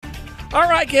All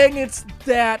right, gang, it's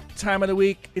that time of the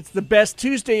week. It's the best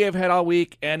Tuesday I've had all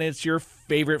week, and it's your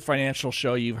favorite financial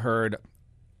show you've heard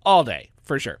all day,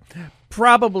 for sure.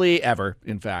 Probably ever,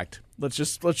 in fact. Let's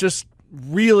just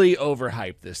really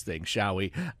overhype this thing, shall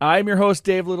we? I'm your host,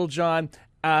 Dave Littlejohn.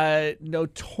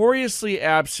 Notoriously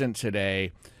absent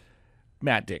today,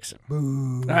 Matt Dixon.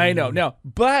 Boo. I know, no,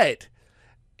 but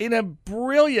in a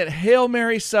brilliant Hail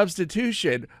Mary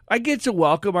substitution, I get to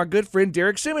welcome our good friend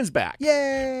Derek Simmons back.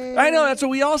 Yay! I know, that's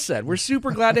what we all said. We're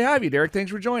super glad to have you, Derek.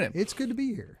 Thanks for joining. It's good to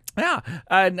be here. Yeah,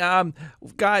 and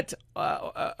we've got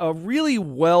a really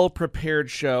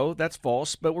well-prepared show. That's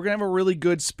false, but we're going to have a really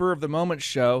good spur-of-the-moment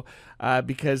show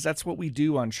because that's what we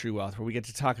do on True Wealth, where we get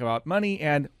to talk about money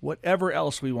and whatever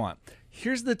else we want.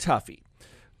 Here's the toughie.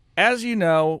 As you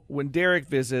know, when Derek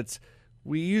visits,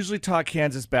 we usually talk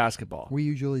Kansas basketball. We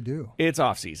usually do. It's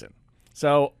off-season.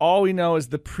 So all we know is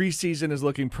the preseason is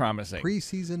looking promising.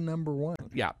 Preseason number 1.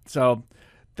 Yeah, so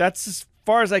that's as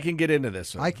far as I can get into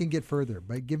this one. I can get further,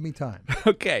 but give me time.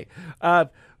 Okay.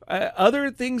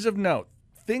 Other things of note,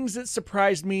 things that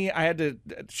surprised me. I had to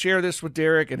share this with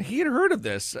Derek, and he had heard of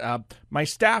this. My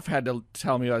staff had to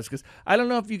tell me about this because I don't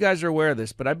know if you guys are aware of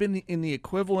this, but I've been in the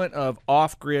equivalent of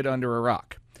off-grid under a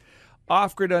rock.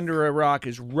 Off-grid under a rock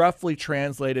is roughly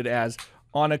translated as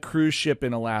on a cruise ship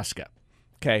in Alaska.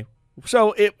 Okay.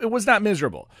 So it was not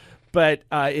miserable, but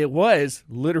it was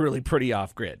literally pretty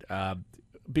off-grid.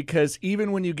 Because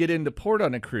even when you get into port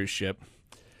on a cruise ship,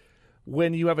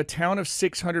 when you have a town of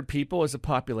 600 people as a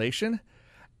population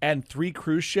and 3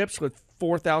 cruise ships with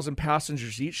 4,000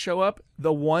 passengers each show up,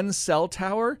 the one cell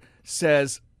tower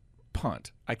says,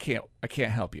 punt, I can't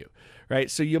help you, right?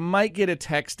 So you might get a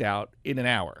text out in an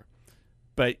hour,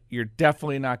 but you're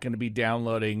definitely not going to be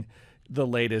downloading the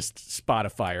latest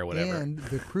Spotify or whatever. And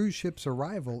the cruise ship's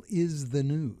arrival is the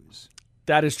news.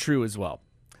 That is true as well.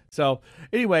 So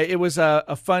anyway, it was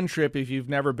a fun trip. If you've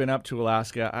never been up to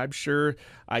Alaska, I'm sure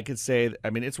I could say, I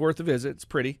mean, it's worth a visit. It's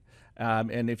pretty.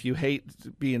 And if you hate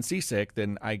being seasick,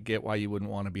 then I get why you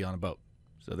wouldn't want to be on a boat.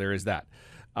 So there is that.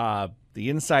 The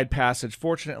Inside Passage,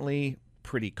 fortunately,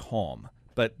 pretty calm.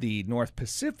 But the North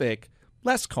Pacific,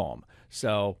 less calm.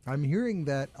 So I'm hearing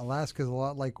that Alaska's a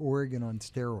lot like Oregon on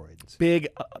steroids.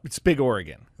 It's big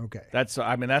Oregon. Okay. That's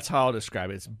how I'll describe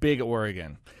it. It's big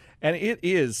Oregon. And it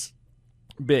is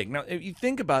big. Now, if you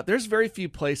think about it, there's very few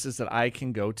places that I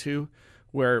can go to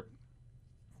where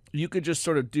you could just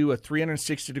sort of do a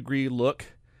 360-degree look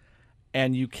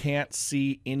and you can't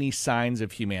see any signs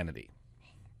of humanity.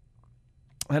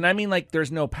 And I mean, like,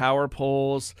 there's no power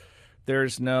poles,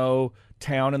 there's no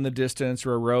town in the distance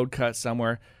or a road cut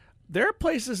somewhere. There are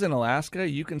places in Alaska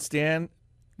you can stand,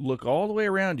 look all the way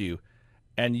around you,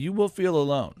 and you will feel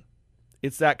alone.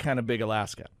 It's that kind of big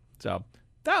Alaska. So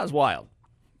that was wild.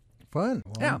 Fun.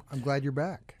 Well, Yeah. I'm glad you're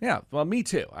back. Yeah, well, me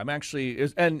too. I'm actually,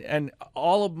 and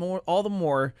all the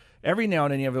more, every now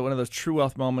and then you have one of those true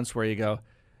wealth moments where you go,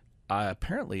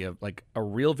 apparently like a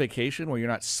real vacation where you're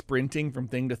not sprinting from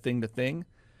thing to thing to thing,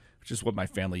 which is what my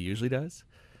family usually does.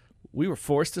 We were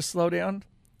forced to slow down.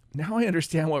 Now I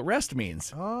understand what rest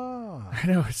means. Ah. I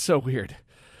know, it's so weird.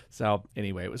 So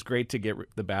anyway, it was great to get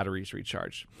the batteries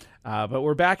recharged. But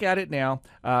we're back at it now.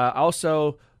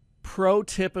 Also, pro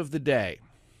tip of the day.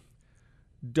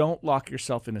 Don't lock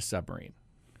yourself in a submarine.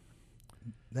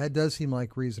 That does seem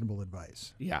like reasonable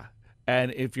advice. Yeah.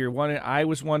 And if you're wondering, I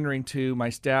was wondering too,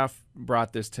 my staff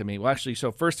brought this to me. Well, actually,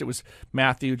 so first it was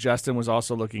Matthew. Justin was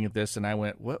also looking at this, and I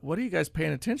went, what are you guys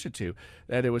paying attention to?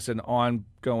 That it was an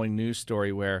ongoing news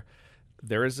story where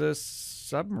there is a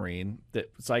submarine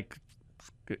that's like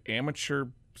an amateur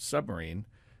submarine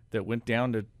that went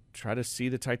down to try to see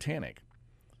the Titanic,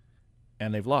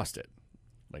 and they've lost it.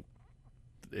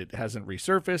 It hasn't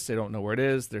resurfaced. They don't know where it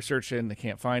is. They're searching. They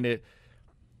can't find it.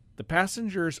 The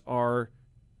passengers are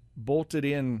bolted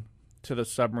in to the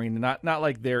submarine, not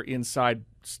like they're inside,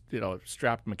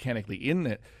 strapped mechanically in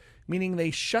it, meaning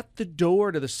they shut the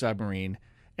door to the submarine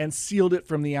and sealed it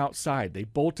from the outside. They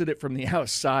bolted it from the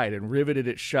outside and riveted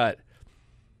it shut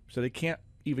so they can't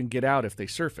even get out if they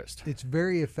surfaced. It's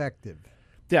very effective.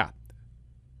 Yeah.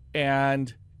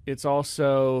 And it's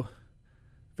also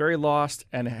very lost,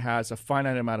 and it has a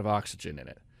finite amount of oxygen in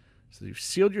it. So you've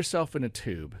sealed yourself in a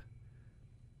tube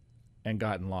and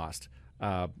gotten lost.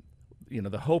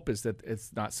 The hope is that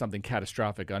it's not something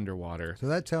catastrophic underwater. So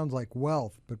that sounds like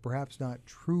wealth, but perhaps not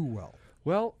true wealth.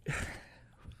 Well,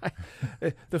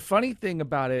 the funny thing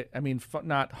about it, I mean,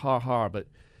 not ha-ha, but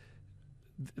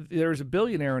there's a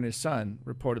billionaire and his son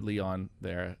reportedly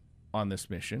on this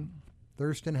mission.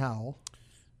 Thurston Howell.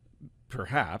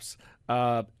 Perhaps.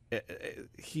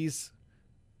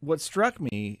 What struck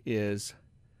me is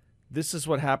this is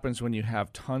what happens when you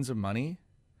have tons of money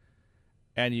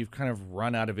and you've kind of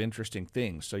run out of interesting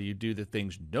things. So you do the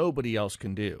things nobody else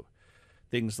can do.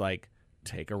 Things like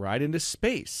take a ride into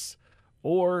space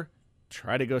or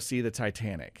try to go see the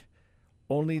Titanic.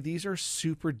 Only these are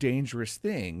super dangerous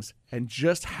things, and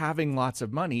just having lots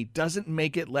of money doesn't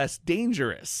make it less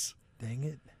dangerous. Dang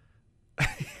it. Yeah.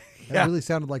 That really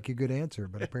sounded like a good answer,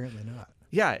 but apparently not.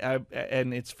 Yeah,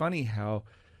 and it's funny how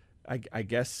I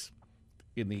guess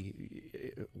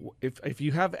if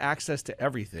you have access to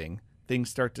everything, things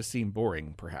start to seem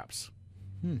boring, perhaps.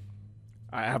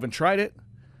 I haven't tried it,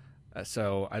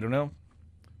 so I don't know.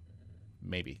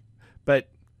 Maybe. But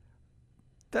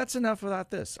that's enough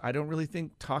about this. I don't really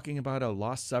think talking about a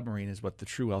lost submarine is what the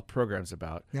True Wealth program's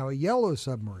about. Now, a yellow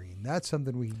submarine, that's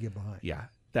something we can get behind. Yeah,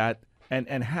 that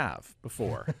and have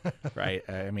before, right?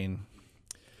 I mean,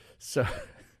 so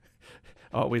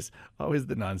always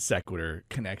the non sequitur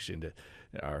connection to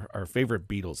our favorite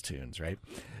Beatles tunes, right?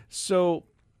 So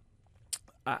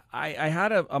I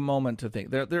had a moment to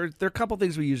think. There are a couple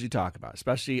things we usually talk about,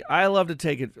 especially I love to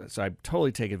take it. So I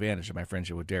totally take advantage of my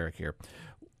friendship with Derek here.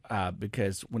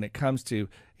 Because when it comes to,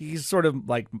 he's sort of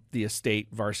like the estate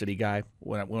varsity guy.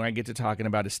 When I get to talking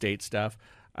about estate stuff,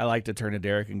 I like to turn to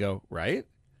Derek and go, right?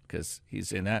 Because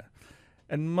he's in that.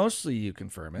 And mostly you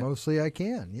confirm it. Mostly I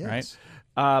can, yes.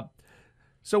 Right?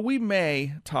 So we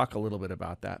may talk a little bit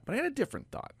about that, but I had a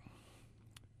different thought.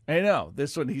 I know,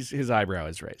 this one, his eyebrow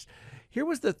is raised. Here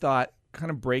was the thought,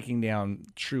 kind of breaking down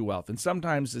True Wealth. And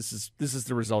sometimes this is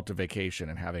the result of vacation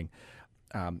and having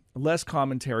less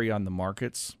commentary on the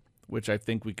markets, which I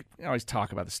think we could always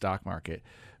talk about the stock market.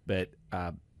 But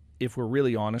if we're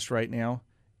really honest right now,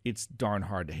 it's darn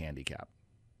hard to handicap.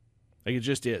 Like it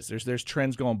just is. There's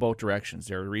trends going both directions.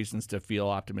 There are reasons to feel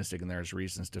optimistic and there's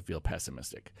reasons to feel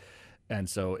pessimistic. And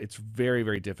so it's very,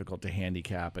 very difficult to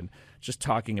handicap. And just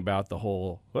talking about the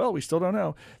whole, well, we still don't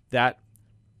know, that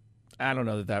I don't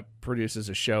know that produces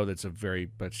a show that's of very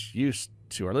much use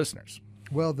to our listeners.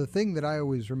 Well, the thing that I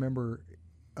always remember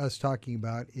us talking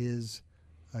about is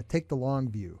take the long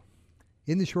view.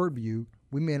 In the short view,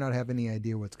 we may not have any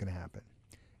idea what's going to happen.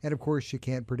 And of course, you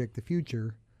can't predict the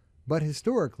future. But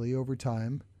historically, over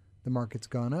time, the market's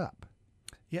gone up.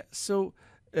 Yeah, so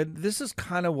this is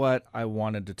kind of what I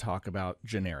wanted to talk about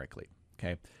generically,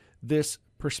 okay? This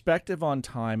perspective on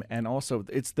time, and also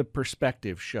it's the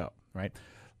perspective show, right?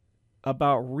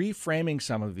 About reframing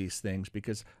some of these things,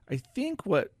 because I think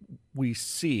what we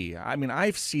see, I mean,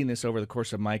 I've seen this over the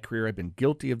course of my career, I've been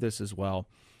guilty of this as well,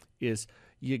 is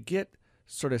you get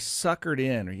sort of suckered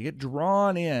in or you get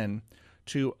drawn in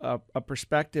to a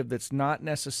perspective that's not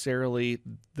necessarily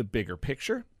the bigger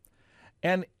picture.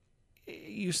 And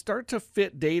you start to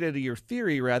fit data to your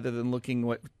theory rather than looking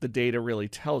what the data really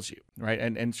tells you, right?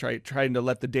 And trying to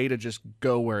let the data just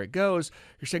go where it goes.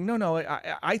 You're saying, no,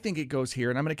 I think it goes here,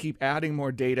 and I'm going to keep adding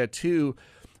more data to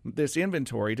this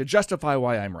inventory to justify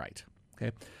why I'm right,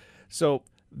 okay? So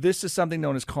this is something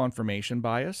known as confirmation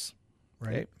bias,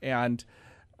 Right. okay? And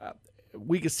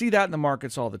we can see that in the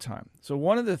markets all the time. So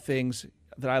one of the things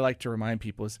that I like to remind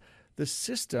people is the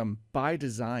system, by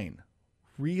design,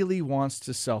 really wants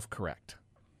to self-correct,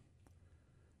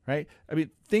 right? I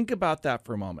mean, think about that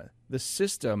for a moment. The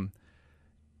system,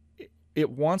 it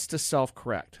wants to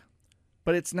self-correct,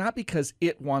 but it's not because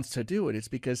it wants to do it. It's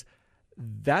because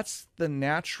that's the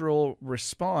natural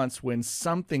response when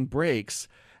something breaks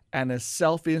and a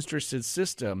self-interested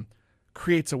system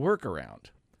creates a workaround.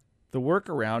 The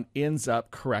workaround ends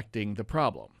up correcting the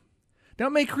problem. Now,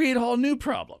 it may create all new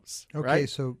problems, Okay, right?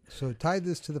 so tie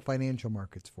this to the financial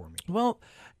markets for me. Well,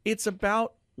 it's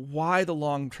about why the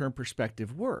long-term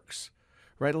perspective works,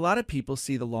 right? A lot of people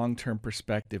see the long-term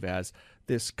perspective as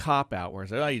this cop-out where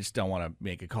it's like, oh, you just don't want to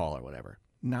make a call or whatever.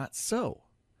 Not so,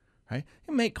 right? You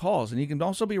can make calls, and you can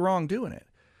also be wrong doing it.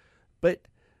 But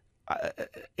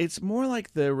it's more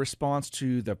like the response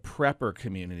to the prepper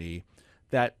community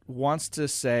that wants to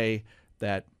say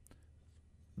that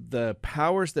the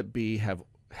powers that be have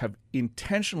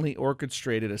intentionally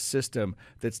orchestrated a system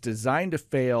that's designed to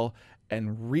fail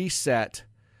and reset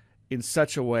in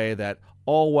such a way that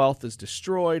all wealth is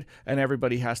destroyed and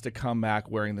everybody has to come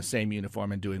back wearing the same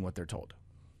uniform and doing what they're told.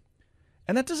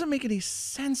 And that doesn't make any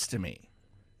sense to me.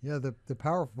 Yeah, the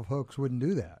powerful folks wouldn't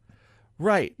do that.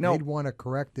 Right. No. They'd want to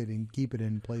correct it and keep it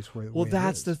in place where Well, it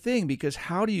that's is. the thing, because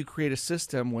how do you create a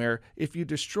system where if you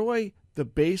destroy the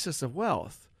basis of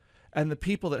wealth and the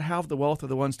people that have the wealth are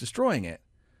the ones destroying it,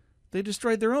 they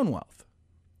destroyed their own wealth.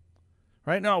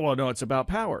 Right? No, it's about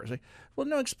power. It's like, well,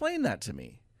 no, explain that to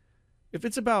me. If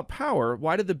it's about power,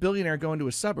 why did the billionaire go into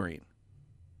a submarine?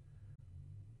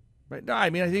 Right? No, I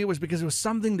mean, I think it was because it was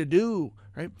something to do,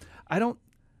 right?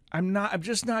 I'm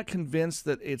just not convinced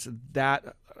that it's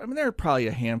that. I mean, there are probably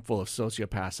a handful of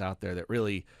sociopaths out there that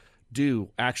really do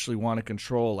actually want to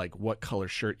control like what color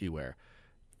shirt you wear.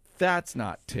 That's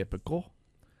not typical.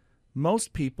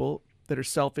 Most people that are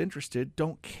self-interested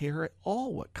don't care at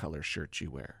all what color shirt you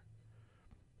wear.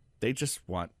 They just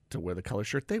want to wear the color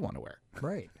shirt they want to wear.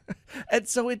 Right. And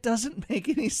so it doesn't make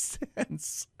any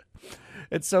sense.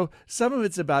 And so some of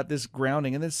it's about this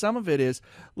grounding, and then some of it is,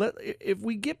 if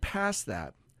we get past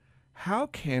that, how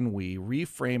can we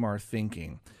reframe our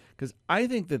thinking? Because I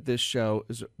think that this show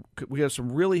we have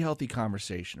some really healthy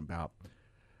conversation about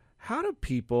how do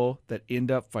people that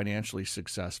end up financially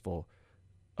successful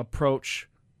approach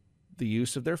the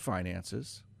use of their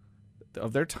finances,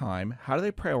 of their time, how do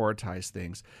they prioritize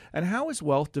things, and how is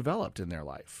wealth developed in their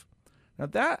life? Now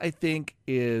that I think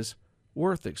is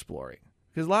worth exploring,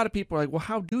 because a lot of people are like, well,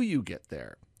 how do you get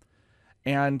there?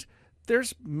 And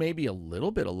there's maybe a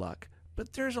little bit of luck,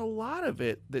 but there's a lot of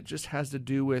it that just has to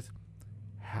do with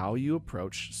how you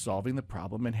approach solving the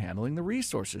problem and handling the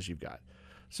resources you've got.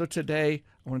 So today,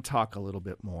 I want to talk a little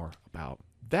bit more about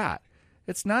that.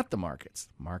 It's not the markets.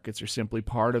 Markets are simply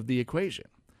part of the equation.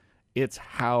 It's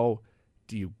how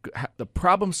do you the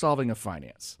problem solving of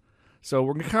finance. So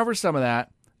we're going to cover some of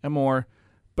that and more.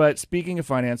 But speaking of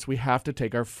finance, we have to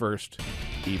take our first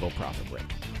evil profit break.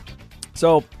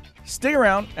 So stick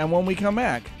around, and when we come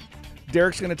back,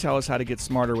 Derek's going to tell us how to get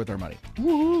smarter with our money.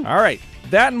 Woo-hoo. All right,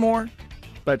 that and more.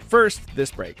 But first,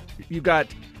 this break. You've got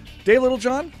Dave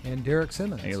Littlejohn And Derek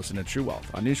Simmons. and you listen to True Wealth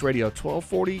on News Radio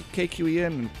 1240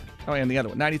 KQEN. And the other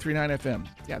one, 93.9 FM.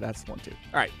 Yeah, that's the one too.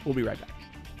 All right, we'll be right back.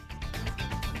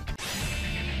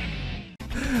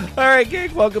 All right,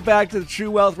 gang, welcome back to the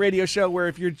True Wealth Radio Show, where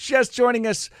if you're just joining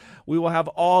us, we will have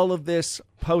all of this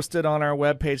posted on our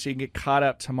webpage so you can get caught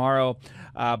up tomorrow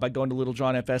by going to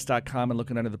littlejohnfs.com and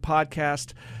looking under the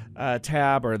podcast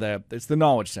tab, or it's the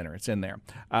Knowledge Center. It's in there.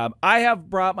 I have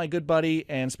brought my good buddy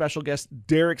and special guest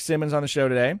Derek Simmons on the show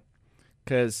today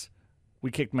because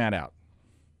we kicked Matt out.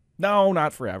 No,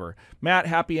 not forever. Matt,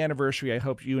 happy anniversary. I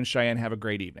hope you and Cheyenne have a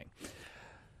great evening.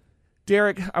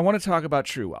 Derek, I want to talk about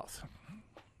true wealth.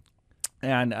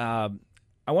 And I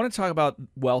want to talk about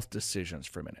wealth decisions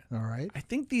for a minute. All right. I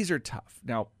think these are tough.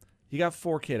 Now, you got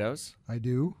 4 kiddos. I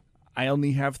do. I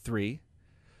only have 3.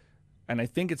 And I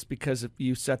think it's because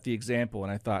you set the example,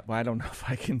 and I thought, well, I don't know if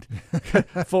I can.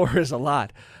 4 is a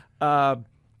lot. I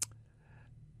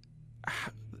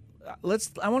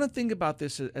want to think about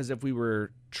this as if we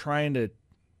were trying to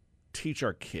teach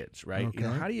our kids, right? Okay. You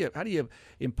know, how do you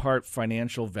impart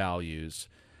financial values?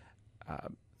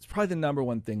 It's probably the number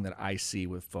one thing that I see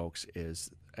with folks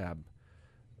is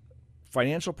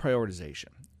financial prioritization.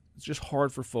 It's just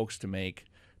hard for folks to make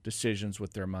decisions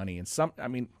with their money, and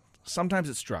sometimes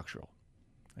it's structural.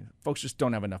 Folks just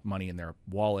don't have enough money in their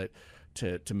wallet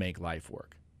to make life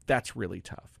work. That's really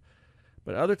tough.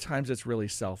 But other times it's really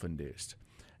self-induced.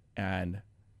 And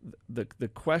the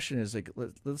question is, like,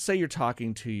 let's say you're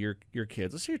talking to your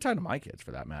kids. Let's say you're talking to my kids,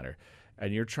 for that matter,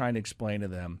 and you're trying to explain to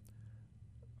them,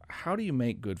 how do you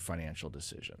make good financial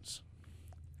decisions?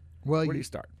 Well, Where do you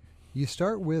start? You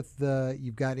start with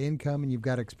you've got income and you've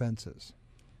got expenses.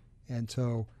 And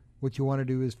so what you want to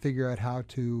do is figure out how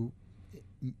to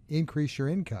increase your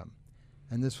income.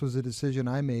 And this was a decision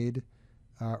I made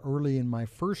early in my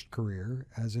first career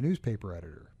as a newspaper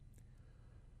editor.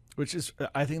 Which is,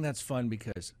 I think that's fun,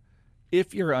 because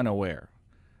if you're unaware,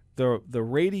 the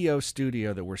radio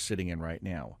studio that we're sitting in right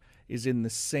now is in the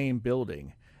same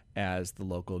building as the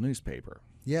local newspaper.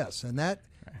 Yes, and that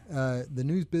the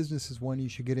news business is one you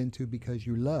should get into because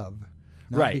you love,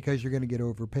 not Right. because you're going to get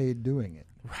overpaid doing it.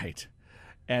 Right.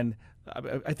 And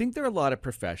I think there are a lot of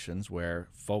professions where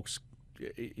folks,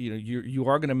 you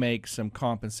are going to make some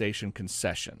compensation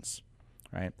concessions,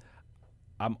 right?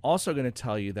 I'm also going to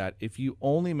tell you that if you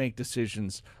only make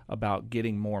decisions about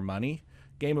getting more money,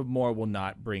 game of more will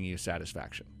not bring you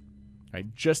satisfaction, right?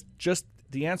 Just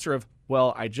the answer of,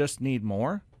 well, I just need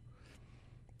more,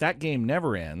 that game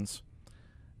never ends.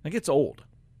 It gets old.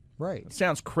 Right. It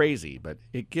sounds crazy, but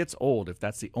it gets old if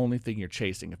that's the only thing you're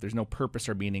chasing, if there's no purpose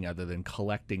or meaning other than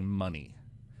collecting money.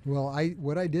 Well,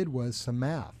 what I did was some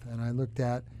math, and I looked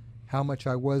at how much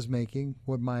I was making,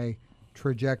 what my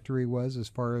trajectory was as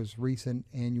far as recent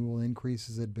annual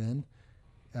increases had been,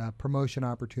 promotion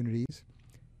opportunities,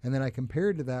 and then I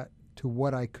compared that to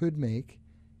what I could make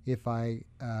if I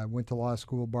went to law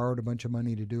school, borrowed a bunch of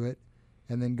money to do it,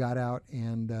 and then got out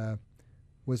and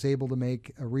was able to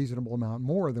make a reasonable amount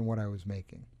more than what I was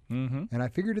making. Mm-hmm. And I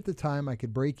figured at the time I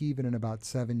could break even in about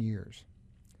 7 years.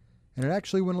 And it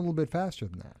actually went a little bit faster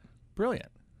than that.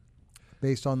 Brilliant.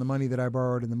 based on the money that I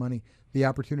borrowed and the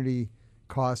opportunity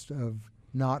cost of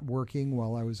not working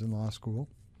while I was in law school.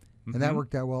 And that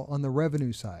worked out well on the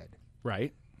revenue side.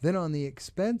 Right. Then on the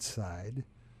expense side,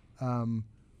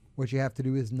 what you have to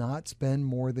do is not spend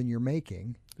more than you're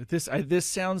making. This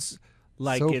sounds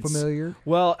like so it's familiar.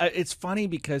 Well, it's funny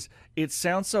because it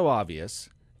sounds so obvious,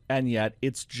 and yet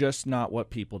it's just not what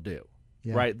people do.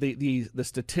 Yeah. Right? The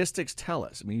statistics tell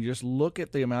us. I mean, you just look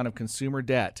at the amount of consumer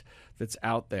debt that's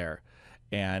out there,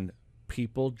 and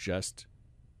people just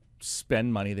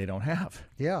spend money they don't have.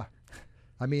 Yeah.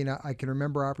 I mean, I can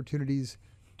remember opportunities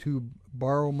to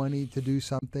borrow money to do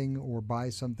something or buy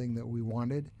something that we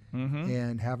wanted,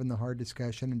 and having the hard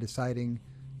discussion and deciding,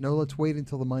 no, let's wait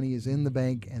until the money is in the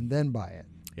bank and then buy it.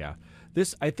 Yeah.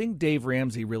 I think Dave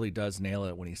Ramsey really does nail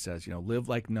it when he says, live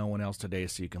like no one else today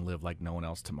so you can live like no one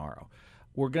else tomorrow.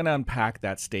 We're going to unpack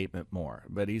that statement more,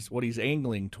 but what he's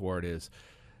angling toward is,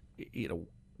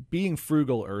 being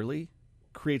frugal early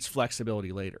creates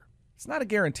flexibility later. It's not a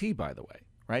guarantee, by the way,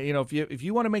 right? If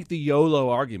you want to make the YOLO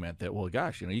argument that, well,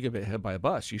 gosh, you get hit by a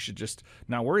bus, you should just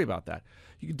not worry about that.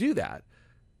 You can do that,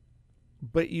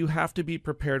 but you have to be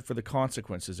prepared for the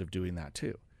consequences of doing that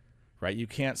too. Right? You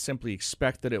can't simply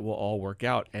expect that it will all work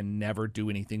out and never do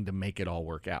anything to make it all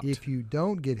work out. If you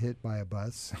don't get hit by a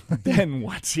bus, then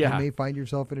what? Yeah. You may find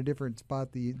yourself in a different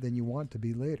spot than you want to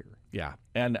be later. Yeah.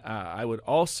 And I would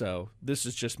also, this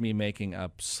is just me making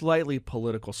a slightly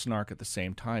political snark at the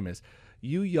same time, is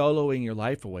you YOLOing your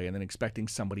life away and then expecting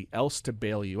somebody else to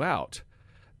bail you out.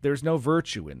 There's no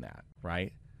virtue in that,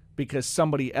 right? Because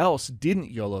somebody else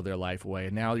didn't YOLO their life away,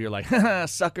 and now you're like, haha,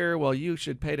 sucker, well, you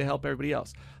should pay to help everybody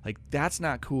else. Like, that's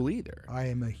not cool either. I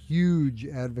am a huge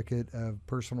advocate of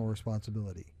personal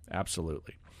responsibility.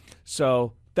 Absolutely.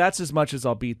 So that's as much as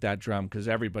I'll beat that drum, because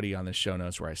everybody on this show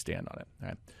knows where I stand on it.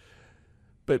 Right?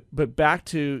 But back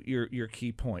to your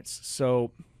key points.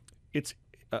 So it's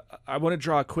I want to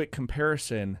draw a quick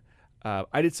comparison.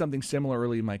 I did something similar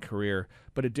early in my career,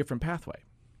 but a different pathway.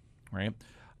 Right?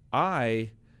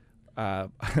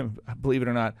 Believe it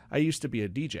or not, I used to be a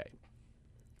DJ.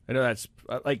 I know that's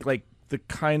like the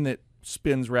kind that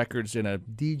spins records in a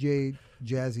DJ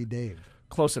Jazzy Dave.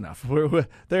 Close enough.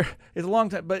 There is a long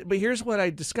time, but here's what I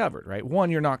discovered. Right, one,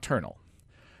 you're nocturnal.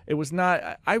 It was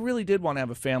not. I really did want to have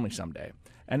a family someday,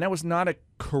 and that was not a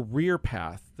career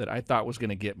path that I thought was going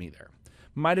to get me there.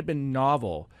 Might have been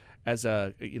novel as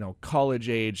a college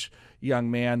age young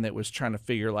man that was trying to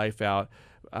figure life out.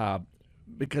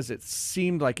 Because it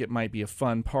seemed like it might be a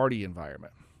fun party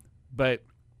environment. But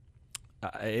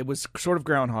it was sort of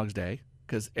Groundhog's Day,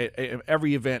 because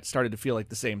every event started to feel like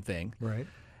the same thing. Right.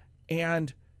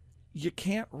 And you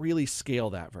can't really scale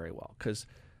that very well, because,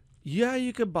 yeah,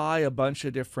 you could buy a bunch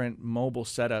of different mobile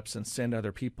setups and send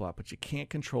other people out, but you can't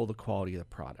control the quality of the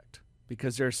product,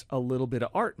 because there's a little bit of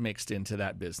art mixed into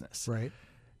that business. Right.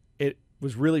 It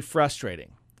was really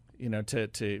frustrating.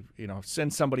 To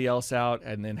send somebody else out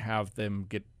and then have them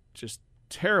get just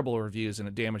terrible reviews, and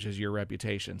it damages your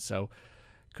reputation. So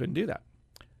couldn't do that.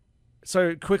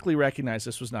 So I quickly recognized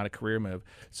this was not a career move.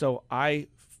 So I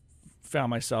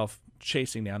found myself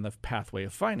chasing down the pathway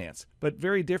of finance, but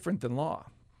very different than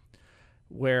law,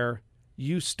 where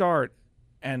you start,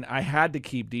 and I had to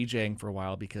keep DJing for a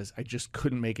while because I just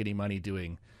couldn't make any money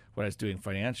doing what I was doing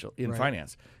in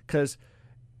finance. Because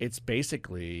it's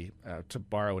basically, to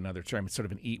borrow another term, it's sort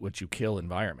of an eat what you kill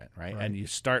environment, right? And you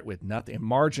start with nothing. And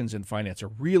margins in finance are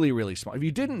really, really small. If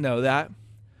you didn't know that,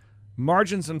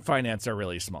 margins in finance are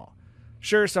really small.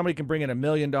 Sure, somebody can bring in $1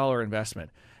 million investment,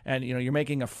 and you're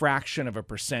making a fraction of a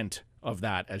 % of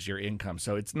that as your income.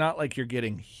 So it's not like you're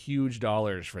getting huge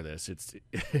dollars for this.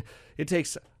 It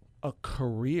takes a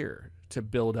career to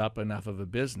build up enough of a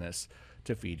business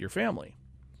to feed your family.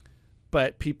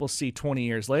 But people see 20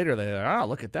 years later, they're like, oh,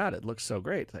 look at that. It looks so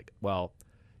great. Like, well,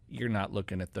 you're not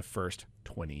looking at the first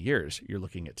 20 years. You're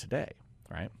looking at today,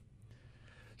 right?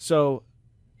 So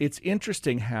it's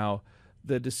interesting how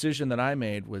the decision that I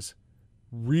made was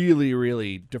really,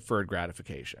 really deferred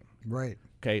gratification. Right.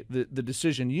 Okay. The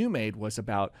decision you made was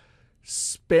about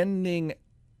spending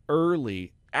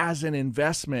early as an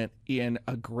investment in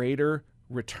a greater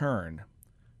return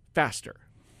faster.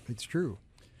 It's true.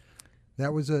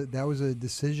 That was a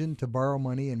decision to borrow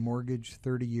money and mortgage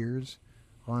 30 years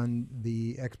on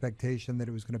the expectation that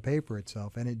it was going to pay for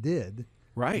itself, and it did.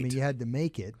 Right. I mean, you had to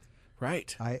make it.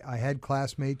 Right. I had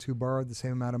classmates who borrowed the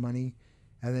same amount of money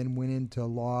and then went into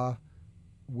law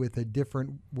with a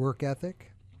different work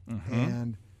ethic,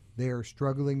 and they are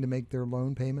struggling to make their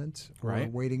loan payments, or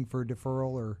waiting for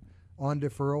deferral or on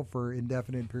deferral for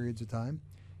indefinite periods of time.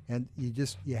 And you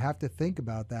have to think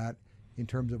about that in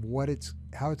terms of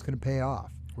how it's going to pay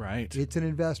off. Right. It's an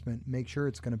investment. Make sure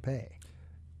it's going to pay.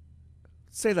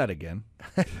 Say that again.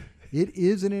 It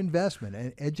is an investment,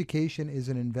 and education is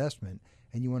an investment,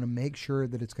 and you want to make sure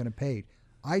that it's going to pay.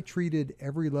 I treated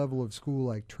every level of school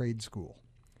like trade school.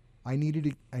 I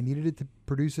needed it to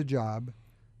produce a job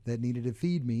that needed to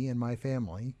feed me and my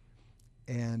family,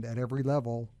 and at every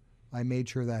level, I made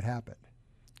sure that happened.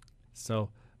 So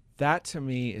that to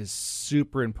me is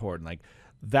super important. Like,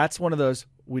 that's one of those,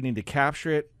 we need to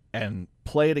capture it and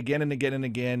play it again and again and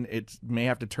again. It may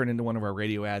have to turn into one of our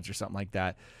radio ads or something like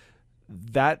that.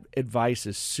 That advice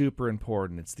is super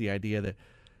important. It's the idea that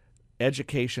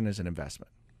education is an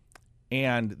investment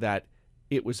and that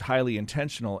it was highly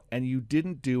intentional, and you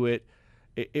didn't do it.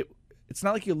 It's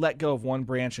not like you let go of one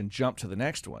branch and jump to the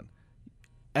next one.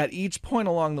 At each point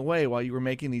along the way, while you were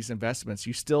making these investments,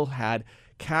 you still had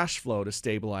cash flow to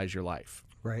stabilize your life.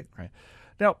 Right.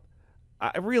 Now,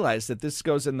 I realize that this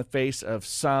goes in the face of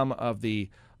some of the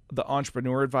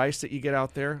entrepreneur advice that you get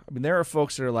out there. I mean, there are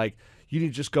folks that are like, you need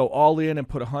to just go all in and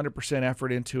put 100%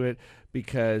 effort into it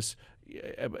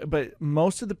but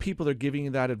most of the people that are giving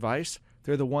you that advice,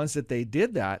 they're the ones that they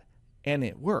did that and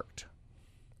it worked.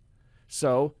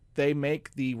 So they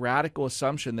make the radical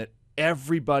assumption that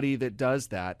everybody that does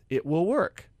that, it will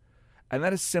work. And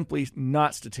that is simply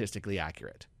not statistically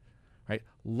accurate, right?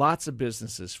 Lots of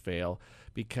businesses fail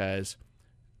because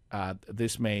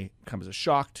this may come as a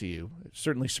shock to you. It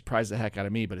certainly surprised the heck out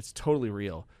of me, but it's totally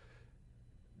real.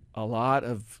 A lot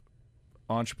of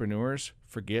entrepreneurs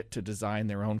forget to design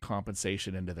their own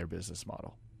compensation into their business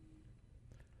model.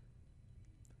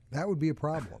 That would be a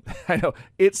problem. I know.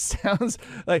 It sounds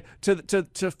like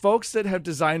to folks that have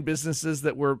designed businesses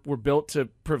that were built to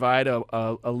provide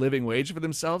a living wage for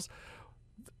themselves,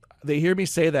 they hear me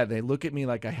say that and they look at me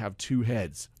like I have two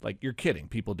heads. Like, you're kidding.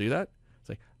 People do that? It's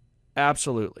like,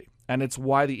 absolutely. And it's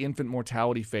why the infant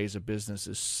mortality phase of business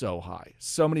is so high.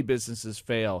 So many businesses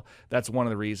fail. That's one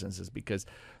of the reasons, is because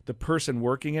the person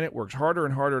working in it works harder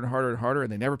and harder and harder and harder, and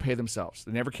they never pay themselves.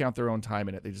 They never count their own time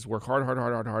in it. They just work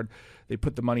hard. They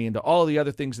put the money into all the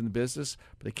other things in the business,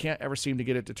 but they can't ever seem to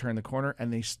get it to turn the corner,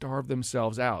 and they starve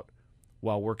themselves out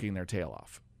while working their tail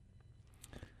off.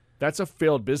 That's a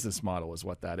failed business model is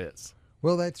what that is.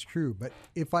 Well, that's true. But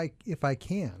if I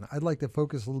can, I'd like to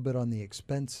focus a little bit on the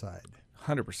expense side.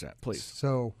 100%, please.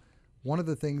 So one of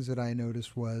the things that I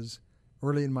noticed was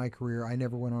early in my career, I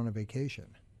never went on a vacation.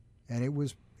 And it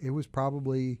was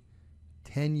probably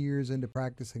 10 years into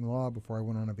practicing law before I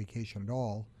went on a vacation at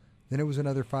all. Then it was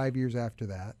another 5 years after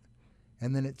that.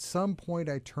 And then at some point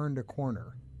I turned a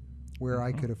corner where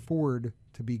I could afford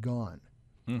to be gone.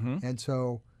 Mm-hmm. And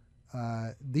so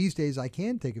these days I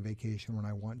can take a vacation when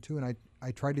I want to, and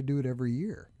I try to do it every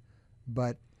year.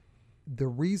 But the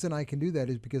reason I can do that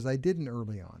is because I didn't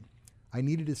early on. I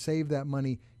needed to save that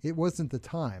money. It wasn't the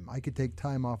time. I could take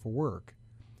time off of work,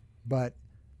 but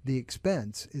the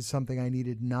expense is something I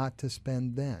needed not to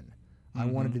spend then. I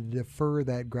wanted to defer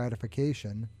that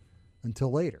gratification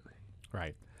until later.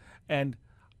 Right. And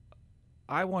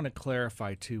I want to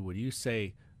clarify too, when you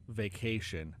say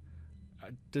vacation,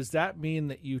 does that mean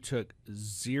that you took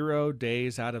 0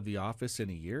 days out of the office in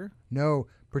a year? No,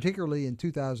 particularly in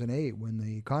 2008 when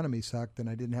the economy sucked and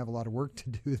I didn't have a lot of work to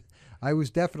do. I was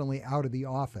definitely out of the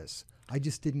office. I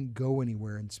just didn't go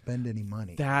anywhere and spend any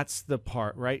money. That's the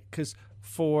part, right? Because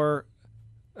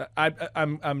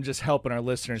I'm just helping our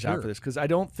listeners out for this, because I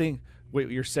don't think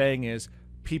what you're saying is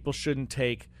people shouldn't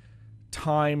take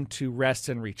time to rest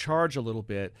and recharge a little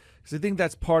bit, because I think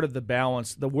that's part of the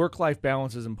balance. The work-life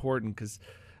balance is important because,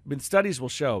 I mean, studies will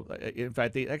show. In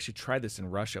fact, they actually tried this in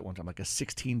Russia at one time, like a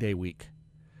 16-day week,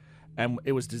 and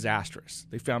it was disastrous.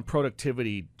 They found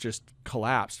productivity just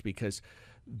collapsed because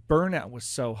burnout was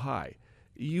so high.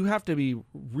 You have to be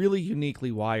really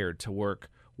uniquely wired to work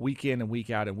week in and week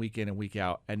out and week in and week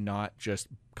out and not just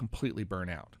completely burn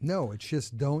out. No, it's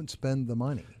just don't spend the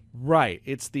money. Right.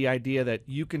 It's the idea that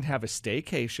you can have a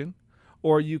staycation,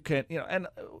 or you can,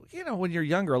 when you're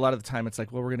younger, a lot of the time it's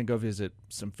like, well, we're going to go visit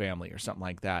some family or something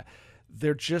like that.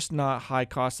 They're just not high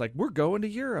cost. Like, we're going to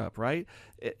Europe, right?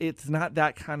 It's not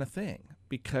that kind of thing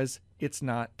because it's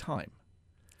not time.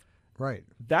 Right.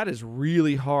 That is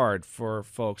really hard for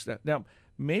folks. Now,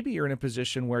 maybe you're in a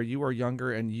position where you are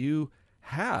younger and you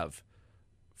have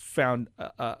found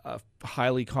a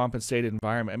highly compensated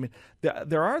environment. I mean,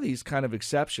 there are these kind of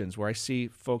exceptions where I see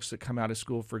folks that come out of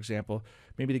school, for example,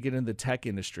 maybe to get into the tech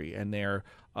industry, and they're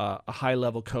a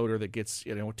high-level coder that gets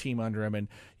a team under them, and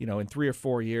in 3 or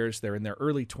 4 years they're in their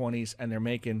early 20s and they're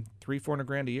making $300-400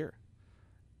 grand a year,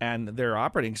 and their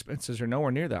operating expenses are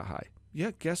nowhere near that high.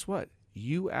 Yeah, guess what?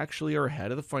 You actually are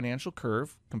ahead of the financial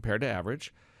curve compared to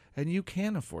average, and you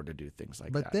can afford to do things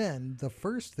like that. But then the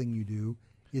first thing you do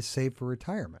is save for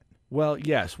retirement. Well,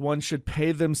 yes, one should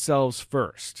pay themselves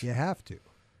first. You have to.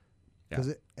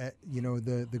 Because,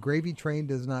 the gravy train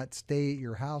does not stay at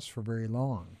your house for very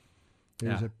long.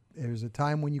 There's a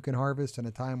time when you can harvest and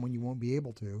a time when you won't be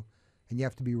able to, and you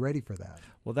have to be ready for that.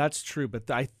 Well, that's true, but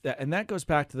and that goes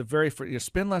back to the very first,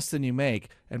 spend less than you make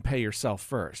and pay yourself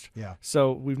first. Yeah.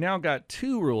 So we've now got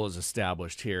two rules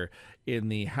established here in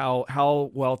the how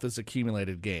wealth is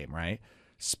accumulated game, right?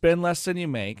 Spend less than you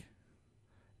make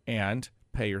and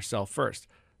pay yourself first.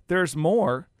 There's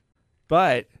more,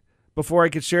 but before I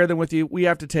could share them with you, we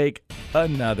have to take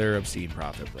another obscene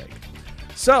profit break.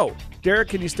 So, Derek,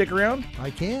 can you stick around? I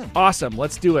can. Awesome.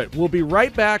 Let's do it. We'll be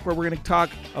right back where we're going to talk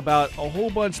about a whole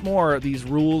bunch more of these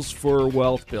rules for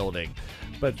wealth building.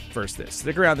 But first this.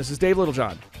 Stick around. This is Dave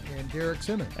Littlejohn. And Derek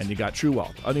Simmons. And you got True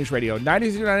Wealth on News Radio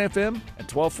 93.9 FM and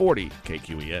 1240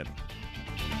 KQEN.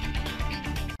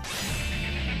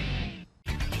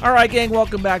 All right, gang.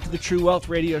 Welcome back to the True Wealth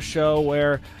Radio Show,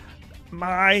 where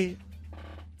my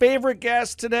favorite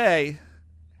guest today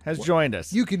has joined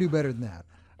us. You can do better than that.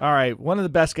 All right, one of the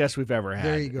best guests we've ever had.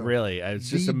 There you go. Really,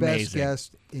 it's just the amazing. best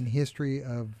guest in history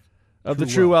of the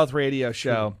True Wealth Radio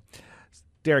Show,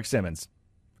 Derek Simmons.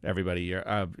 Everybody,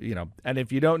 and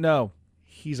if you don't know,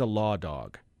 he's a law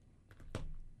dog.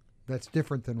 That's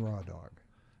different than raw dog.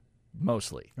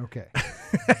 Mostly. Okay.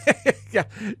 Yeah,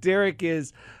 Derek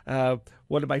is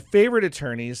one of my favorite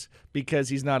attorneys because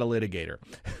he's not a litigator.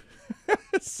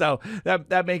 So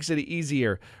that makes it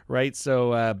easier, right?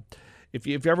 So if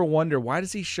you ever wonder, why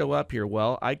does he show up here?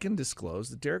 Well, I can disclose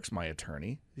that Derek's my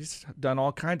attorney. He's done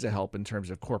all kinds of help in terms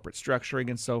of corporate structuring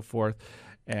and so forth.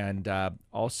 And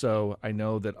also, I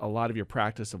know that a lot of your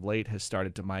practice of late has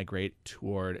started to migrate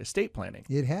toward estate planning.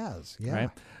 It has, yeah. Right?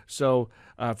 So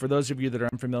for those of you that are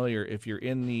unfamiliar, if you're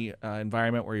in the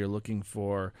environment where you're looking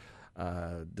for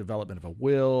development of a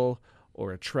will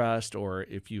or a trust, or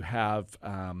if you have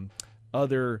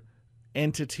other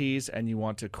entities and you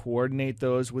want to coordinate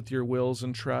those with your wills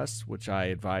and trusts, which I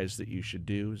advise that you should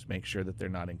do, is make sure that they're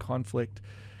not in conflict.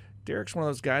 Derek's one of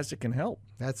those guys that can help.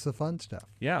 That's the fun stuff.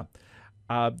 Yeah.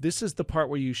 This is the part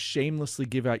where you shamelessly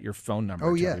give out your phone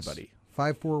number to everybody.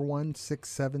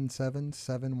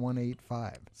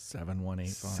 541-677-7185.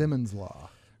 7185. Simmons Law.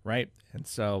 Right. And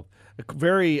so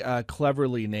very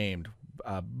cleverly named.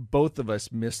 Both of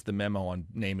us missed the memo on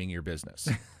naming your business.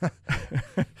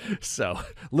 So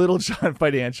Littlejohn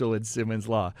Financial and Simmons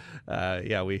Law.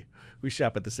 We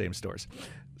shop at the same stores.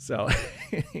 So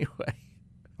anyway.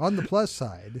 On the plus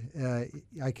side,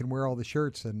 I can wear all the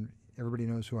shirts and everybody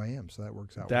knows who I am, so that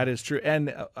works out. That is true.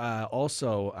 And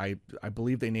also, I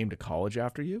believe they named a college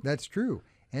after you. That's true.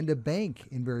 And a bank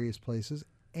in various places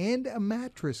and a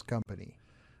mattress company.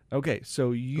 Okay,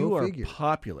 so you are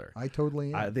popular. I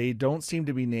totally am. They don't seem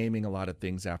to be naming a lot of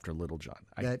things after Littlejohn.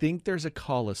 I think there's a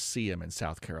Coliseum in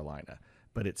South Carolina,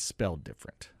 but it's spelled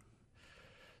different.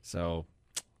 So,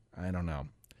 I don't know.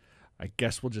 I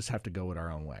guess we'll just have to go it our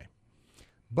own way.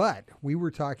 But we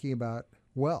were talking about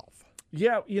wealth.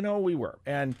 Yeah, we were.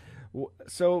 And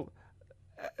so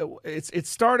it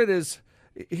started as,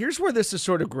 here's where this is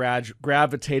sort of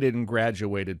gravitated and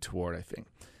graduated toward, I think.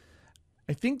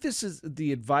 I think this is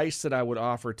the advice that I would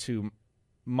offer to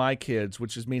my kids,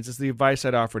 which means it's the advice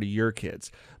I'd offer to your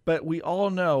kids. But we all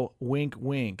know, wink,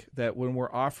 wink, that when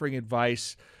we're offering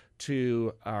advice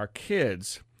to our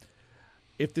kids,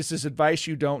 if this is advice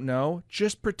you don't know,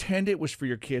 just pretend it was for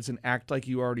your kids and act like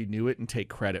you already knew it and take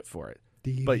credit for it.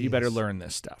 Devious. But you better learn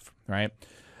this stuff, right?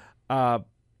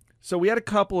 So we had a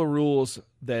couple of rules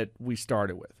that we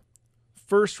started with.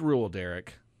 First rule,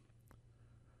 Derek,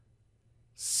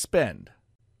 spend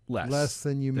less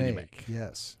than you make.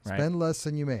 Yes. Right? Spend less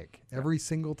than you make every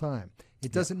single time.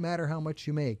 It doesn't matter how much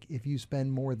you make if you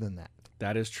spend more than that.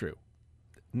 That is true.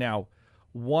 Now,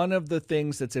 one of the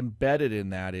things that's embedded in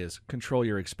that is control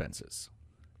your expenses.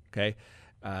 Okay?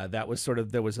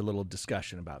 There was a little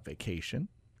discussion about vacation.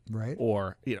 Right.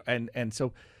 Or, and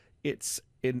so it's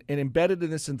embedded in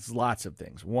this is lots of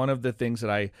things. One of the things that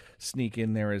I sneak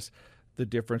in there is the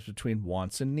difference between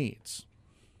wants and needs.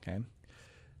 Okay.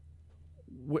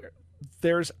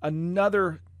 There's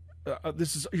another, you're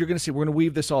going to see, we're going to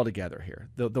weave this all together here.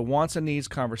 The wants and needs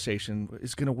conversation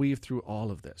is going to weave through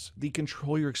all of this. The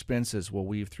control your expenses will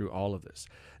weave through all of this.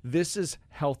 This is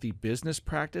healthy business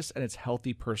practice and it's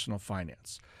healthy personal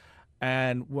finance.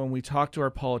 And when we talk to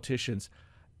our politicians,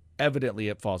 evidently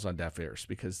it falls on deaf ears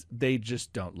because they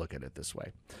just don't look at it this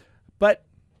way. But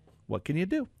what can you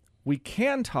do? We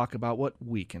can talk about what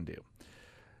we can do.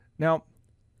 Now,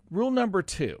 rule number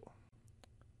 2,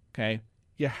 okay,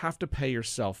 you have to pay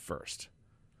yourself first.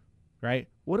 right?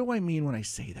 What do I mean when I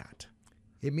say that?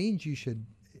 It means you should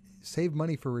save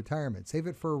money for retirement. Save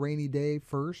it for a rainy day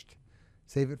first.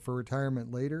 Save it for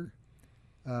retirement later.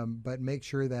 But make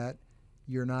sure that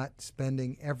you're not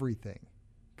spending everything,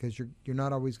 because you're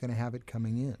not always going to have it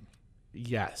coming in.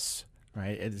 Yes,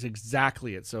 right. It's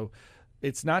exactly it. So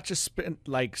it's not just spend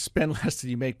less than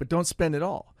you make, but don't spend it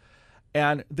all.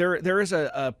 And there is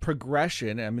a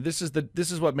progression. I mean, this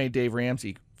is what made Dave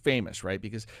Ramsey famous, right?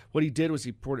 Because what he did was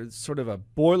he put sort of a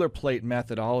boilerplate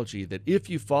methodology that if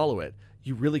you follow it,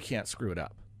 you really can't screw it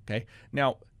up. Okay.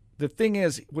 Now, the thing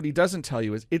is, what he doesn't tell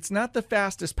you is it's not the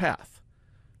fastest path,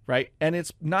 right? And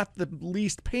it's not the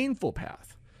least painful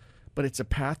path, but it's a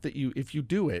path that if you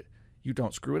do it, you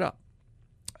don't screw it up.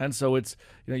 And so it's,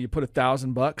 you put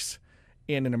 $1,000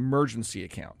 in an emergency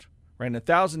account, right? And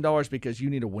 $1,000 because you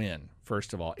need a win,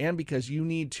 first of all, and because you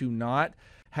need to not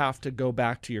have to go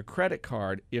back to your credit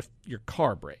card if your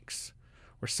car breaks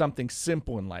or something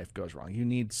simple in life goes wrong. You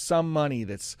need some money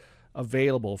that's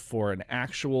available for an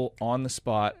actual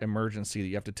on-the-spot emergency that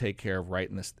you have to take care of right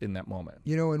in that moment.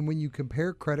 And when you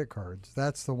compare credit cards,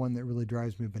 that's the one that really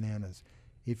drives me bananas.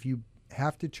 If you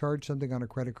have to charge something on a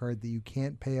credit card that you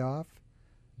can't pay off,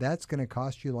 that's going to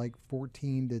cost you like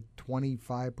 14 to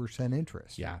 25%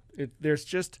 interest. Yeah, there's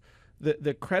just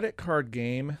the credit card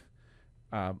game.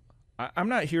 I'm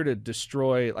not here to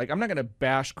destroy. I'm not going to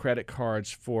bash credit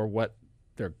cards for what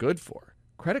they're good for.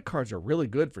 Credit cards are really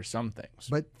good for some things.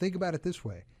 But think about it this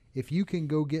way: if you can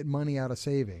go get money out of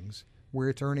savings where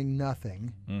it's earning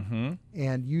nothing,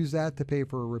 and use that to pay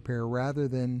for a repair rather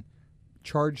than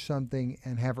charge something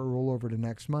and have it roll over to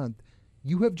next month,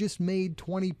 you have just made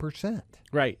 20%.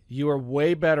 Right. You are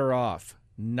way better off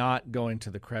not going to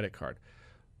the credit card.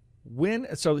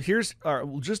 So here's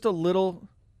just a little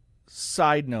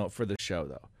side note for the show,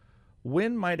 though.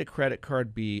 When might a credit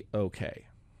card be okay?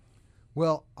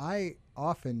 Well, I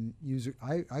often use it.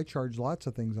 I charge lots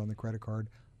of things on the credit card.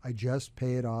 I just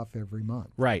pay it off every month.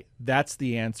 Right. That's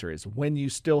the answer, is when you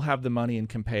still have the money and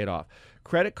can pay it off.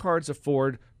 Credit cards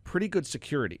afford pretty good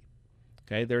security.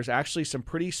 Okay, there's actually some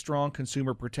pretty strong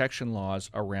consumer protection laws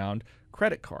around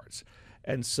credit cards.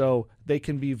 And so they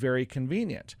can be very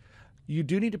convenient. You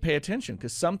do need to pay attention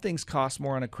because some things cost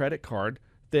more on a credit card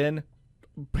than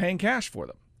paying cash for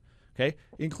them. Okay,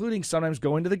 including sometimes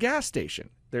going to the gas station.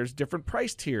 There's different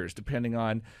price tiers depending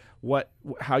on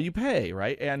how you pay,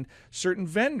 right? And certain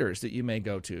vendors that you may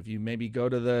go to. If you maybe go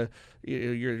to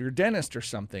your dentist or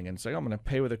something and say, I'm going to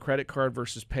pay with a credit card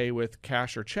versus pay with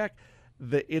cash or check,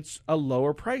 it's a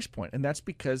lower price point. And that's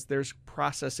because there's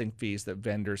processing fees that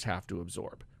vendors have to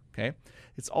absorb. Okay,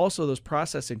 it's also those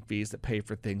processing fees that pay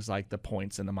for things like the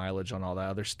points and the mileage on all that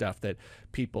other stuff that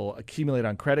people accumulate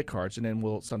on credit cards and then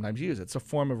will sometimes use. It's a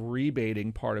form of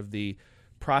rebating part of the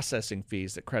processing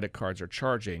fees that credit cards are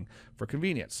charging for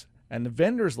convenience. And the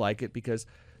vendors like it because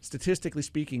statistically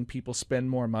speaking, people spend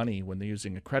more money when they're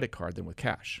using a credit card than with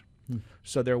cash.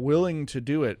 So they're willing to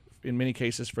do it in many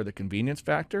cases for the convenience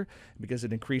factor because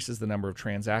it increases the number of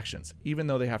transactions, even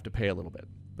though they have to pay a little bit.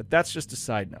 But that's just a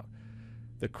side note.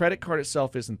 The credit card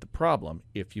itself isn't the problem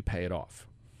if you pay it off.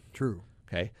 True.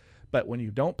 Okay. But when you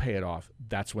don't pay it off,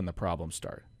 that's when the problems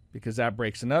start, because that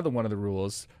breaks another one of the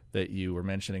rules that you were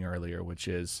mentioning earlier, which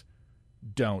is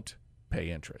don't pay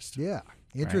interest. Yeah.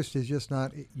 Interest is just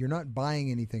you're not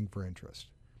buying anything for interest.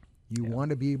 You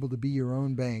want to be able to be your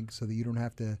own bank so that you don't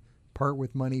have to part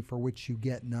with money for which you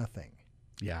get nothing.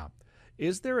 Yeah.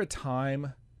 Is there a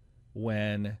time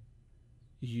when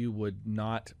you would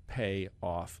not pay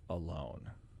off a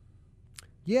loan?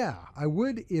 Yeah, I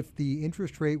would if the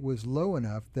interest rate was low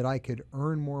enough that I could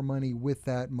earn more money with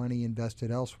that money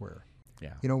invested elsewhere.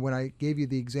 Yeah. When I gave you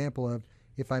the example of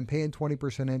if I'm paying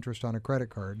 20% interest on a credit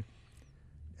card,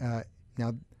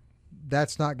 now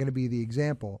that's not going to be the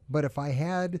example. But if I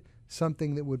had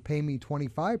something that would pay me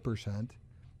 25%,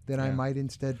 then I might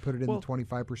instead put it in the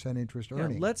 25% interest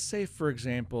earning. Let's say, for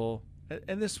example,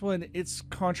 and this one, it's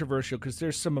controversial because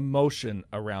there's some emotion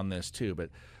around this too, but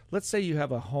let's say you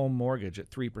have a home mortgage at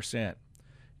 3%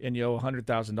 and you owe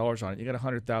 $100,000 on it. You got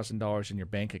 $100,000 in your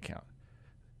bank account.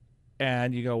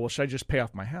 And you go, well, should I just pay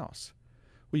off my house?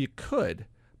 Well, you could,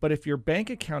 but if your bank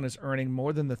account is earning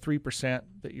more than the 3%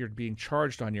 that you're being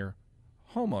charged on your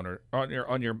homeowner,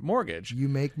 on your mortgage, you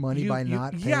make money by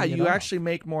not paying it off. Yeah, you actually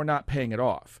make more not paying it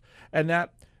off. And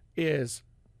that is,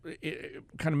 it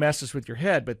kind of messes with your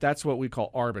head, but that's what we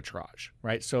call arbitrage,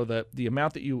 right? So the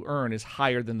amount that you earn is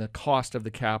higher than the cost of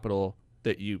the capital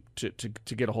that you to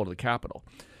get a hold of the capital.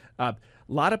 A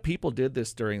lot of people did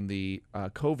this during the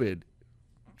COVID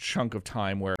chunk of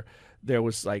time where there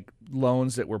was like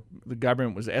loans that were, the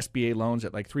government was SBA loans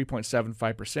at like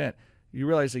 3.75%. you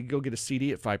realize that you go get a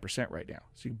CD at 5% right now.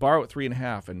 So you can borrow at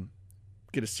 3.5 and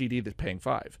get a CD that's paying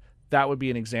 5. That would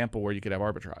be an example where you could have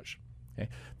arbitrage. Okay?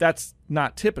 That's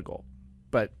not typical,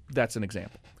 but that's an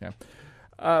example.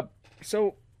 Okay?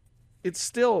 So it's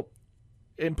still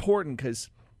important because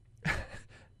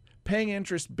paying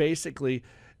interest basically,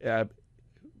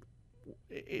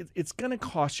 it's going to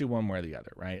cost you one way or the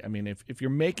other, right? I mean, if you're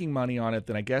making money on it,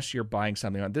 then I guess you're buying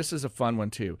something on it. This is a fun one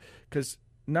too, because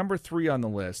number 3 on the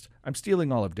list, I'm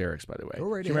stealing all of Derek's, by the way. Go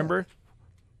right Do you ahead. remember?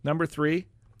 Number 3,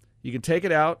 you can take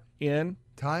it out in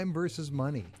Time versus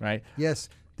money. right. Yes,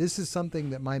 this is something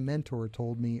that my mentor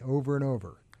told me over and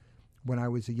over when I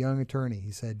was a young attorney.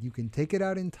 He said, you can take it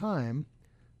out in time,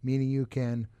 meaning you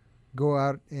can go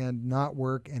out and not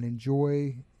work and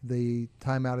enjoy the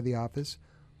time out of the office,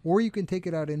 or you can take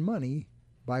it out in money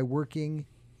by working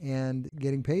and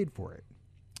getting paid for it.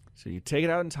 So you take it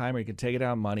out in time, or you can take it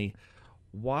out in money.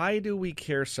 Why do we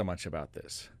care so much about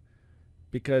this?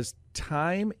 Because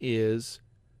time is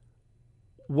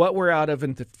what we're out of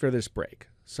for this break.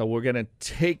 So we're going to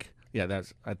take,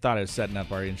 I thought I was setting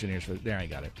up our engineers for, there I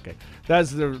got it. Okay.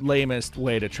 That's the lamest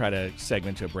way to try to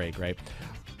segment to a break, right?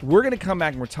 We're going to come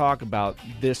back and we'll talk about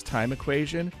this time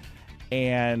equation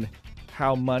and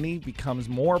how money becomes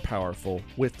more powerful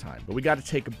with time. But we got to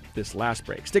take this last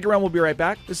break. Stick around. We'll be right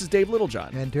back. This is Dave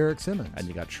Littlejohn. And Derek Simmons. And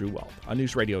you got True Wealth on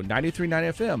News Radio 93.9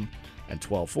 FM and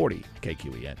 1240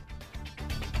 KQEN.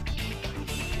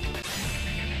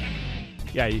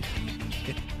 Yeah,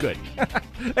 good.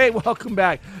 Hey, welcome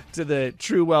back to the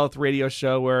True Wealth Radio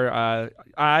Show, where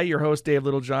I, your host, Dave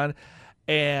Littlejohn,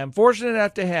 am fortunate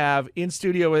enough to have in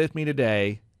studio with me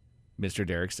today Mr.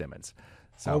 Derek Simmons.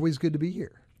 So, always good to be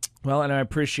here. Well, and I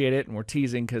appreciate it, and we're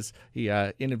teasing because he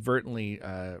inadvertently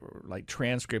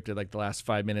transcripted the last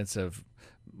 5 minutes of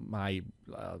my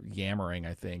yammering,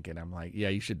 I think, and I'm like, yeah,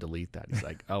 you should delete that. He's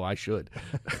like, oh, I should.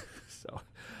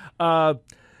 So,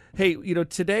 hey,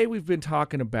 today we've been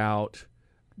talking about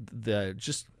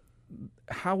just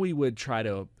how we would try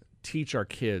to teach our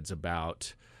kids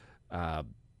about, I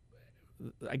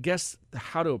guess,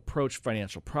 how to approach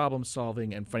financial problem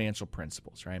solving and financial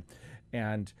principles, right?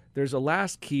 And there's a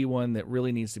last key one that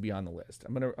really needs to be on the list.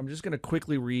 I'm just gonna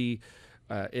quickly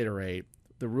reiterate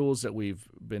the rules that we've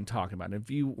been talking about. And if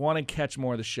you want to catch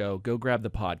more of the show, go grab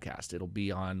the podcast. It'll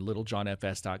be on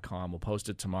littlejohnfs.com. We'll post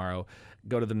it tomorrow.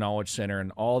 Go to the Knowledge Center,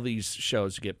 and all these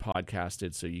shows get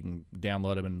podcasted so you can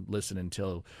download them and listen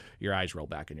until your eyes roll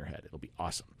back in your head. It'll be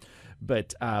awesome.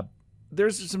 But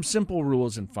there's some simple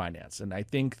rules in finance, and I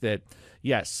think that,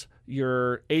 yes,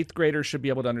 your 8th graders should be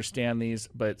able to understand these,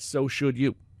 but so should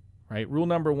you, right? Rule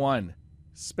number 1,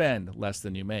 spend less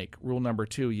than you make. Rule number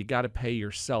 2, you got to pay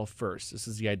yourself first. This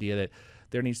is the idea that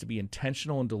there needs to be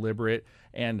intentional and deliberate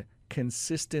and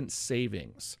consistent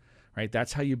savings, right?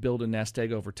 That's how you build a nest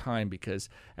egg over time, because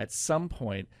at some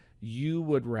point you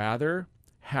would rather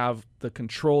have the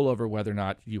control over whether or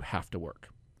not you have to work,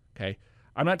 okay?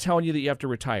 I'm not telling you that you have to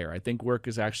retire. I think work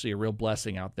is actually a real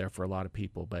blessing out there for a lot of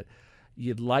people, but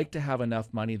you'd like to have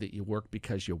enough money that you work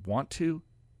because you want to,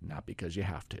 not because you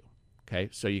have to. Okay,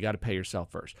 so you got to pay yourself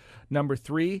first. Number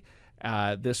 3,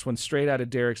 this one's straight out of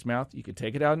Derek's mouth. You can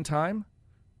take it out in time,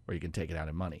 or you can take it out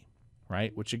in money,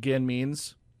 right? Which again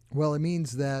means? Well, it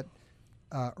means that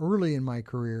early in my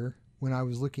career, when I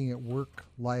was looking at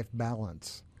work-life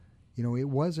balance, it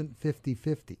wasn't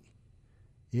 50-50.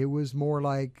 It was more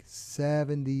like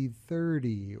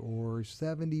 70-30 or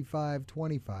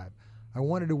 75-25. I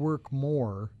wanted to work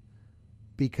more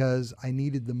because I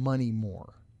needed the money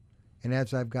more. And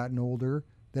as I've gotten older,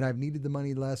 then I've needed the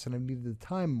money less and I've needed the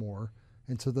time more.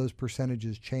 And so those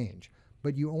percentages change.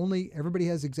 But everybody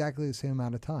has exactly the same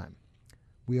amount of time.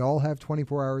 We all have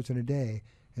 24 hours in a day,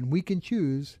 and we can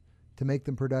choose to make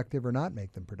them productive or not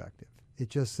make them productive.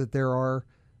 It's just that there are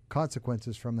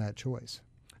consequences from that choice.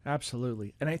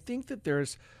 Absolutely. And I think that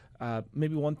there's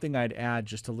maybe one thing I'd add,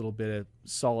 just a little bit of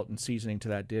salt and seasoning to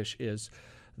that dish, is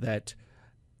that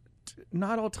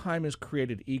not all time is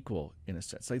created equal, in a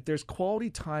sense. Like, there's quality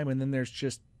time, and then there's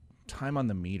just time on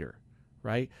the meter,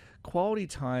 right? Quality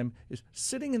time is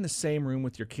sitting in the same room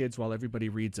with your kids while everybody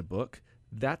reads a book.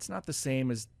 That's not the same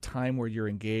as time where you're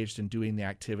engaged in doing the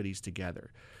activities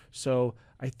together. So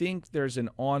I think there's an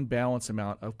on-balance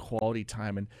amount of quality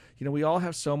time. And, we all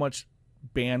have so much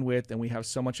bandwidth and we have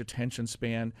so much attention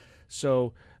span.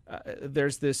 So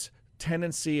there's this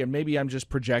tendency, and maybe I'm just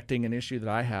projecting an issue that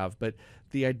I have, but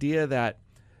the idea that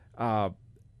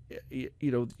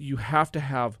you have to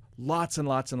have lots and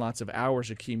lots and lots of hours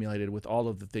accumulated with all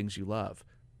of the things you love.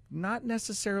 Not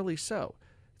necessarily so.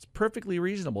 It's perfectly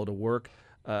reasonable to work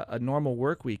a normal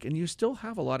work week, and you still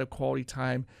have a lot of quality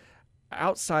time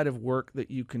outside of work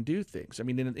that you can do things. I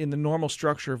mean, in the normal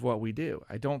structure of what we do,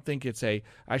 I don't think it's I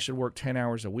should work 10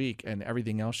 hours a week and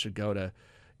everything else should go to,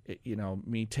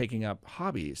 me taking up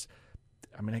hobbies.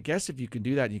 I mean, I guess if you can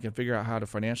do that and you can figure out how to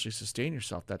financially sustain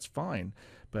yourself, that's fine.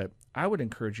 But I would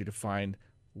encourage you to find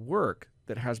work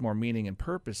that has more meaning and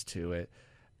purpose to it,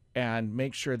 and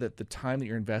make sure that the time that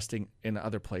you're investing in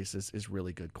other places is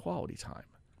really good quality time.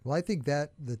 Well, I think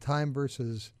that the time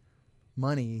versus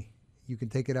money, you can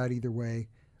take it out either way,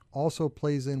 also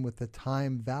plays in with the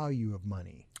time value of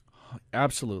money.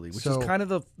 Absolutely, which is kind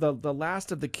of the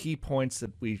last of the key points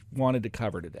that we wanted to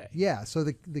cover today. Yeah, so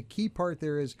the key part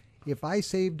there is, if I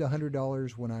saved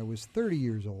 $100 when I was 30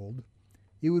 years old,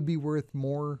 it would be worth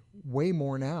way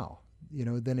more now,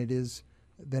 than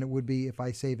it would be if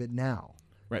I save it now.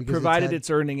 Right, provided it's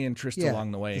earning interest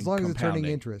along the way. As long as it's earning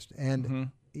interest.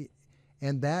 And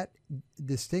and that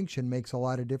distinction makes a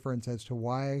lot of difference as to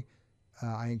why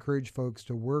I encourage folks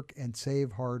to work and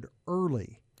save hard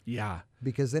early. Yeah.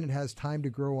 Because then it has time to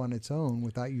grow on its own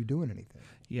without you doing anything.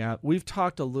 Yeah, we've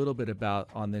talked a little bit about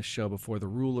on this show before the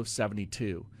rule of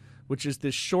 72, which is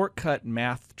this shortcut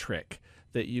math trick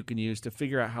that you can use to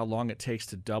figure out how long it takes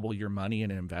to double your money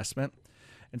in an investment.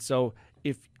 And so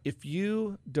if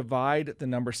you divide the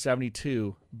number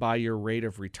 72 by your rate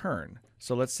of return,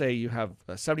 so let's say you have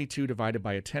 72 divided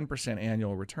by a 10%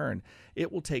 annual return,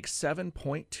 it will take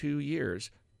 7.2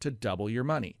 years to double your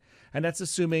money. And that's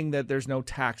assuming that there's no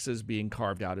taxes being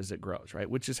carved out as it grows, right?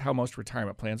 Which is how most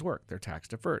retirement plans work. They're tax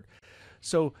deferred.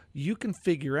 So you can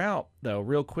figure out, though,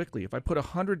 real quickly, if I put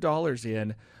 $100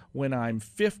 in when I'm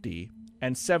 50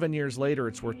 and 7 years later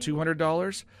it's worth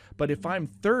 $200, but if I'm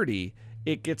 30,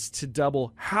 it gets to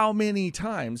double how many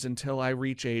times until I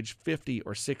reach age 50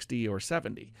 or 60 or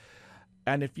 70.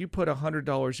 And if you put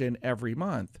 $100 in every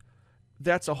month,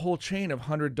 that's a whole chain of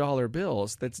 $100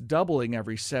 bills that's doubling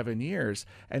every 7 years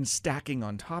and stacking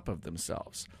on top of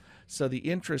themselves. So the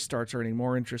interest starts earning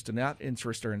more interest, and that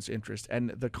interest earns interest,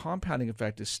 and the compounding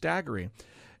effect is staggering.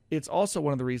 It's also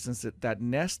one of the reasons that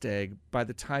nest egg, by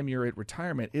the time you're at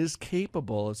retirement, is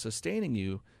capable of sustaining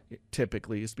you,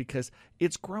 typically, is because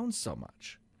it's grown so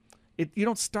much. You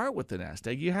don't start with the nest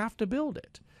egg, you have to build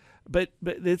it. But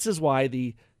this is why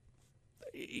the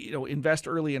invest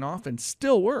early and often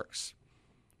still works.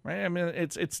 Right? I mean,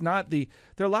 it's not there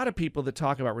are a lot of people that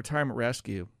talk about retirement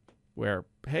rescue where,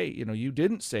 hey, you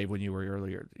didn't save when you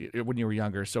were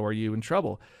younger, so are you in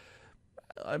trouble?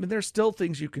 I mean, there's still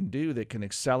things you can do that can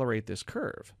accelerate this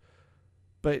curve.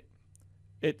 But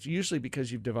it's usually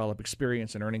because you've developed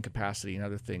experience and earning capacity and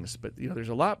other things. But, there's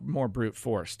a lot more brute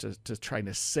force to trying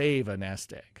to save a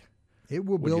nest egg. It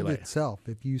will build itself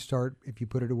if you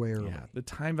put it away early. Yeah, the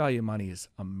time value of money is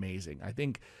amazing. I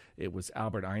think it was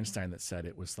Albert Einstein that said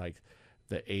it was like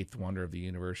the eighth wonder of the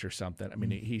universe or something. I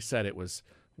mean, he said it was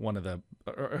one of the,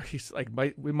 or he's like,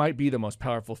 we might be the most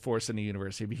powerful force in the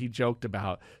universe. He joked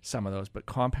about some of those, but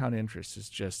compound interest is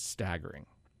just staggering.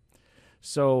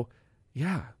 So,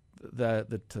 yeah,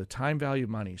 the time value of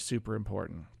money is super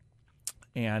important,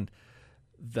 and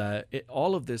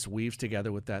all of this weaves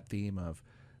together with that theme of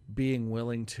being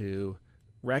willing to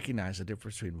recognize the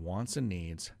difference between wants and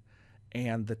needs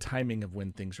and the timing of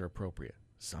when things are appropriate.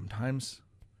 Sometimes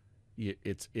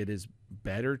it is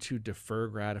better to defer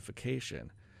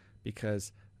gratification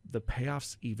because the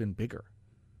payoff's even bigger,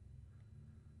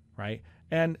 right?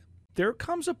 And there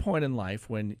comes a point in life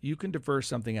when you can defer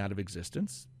something out of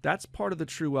existence. That's part of the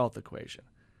true wealth equation,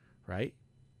 right?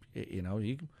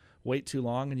 You can wait too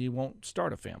long and you won't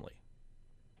start a family.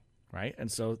 Right?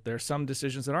 And so there are some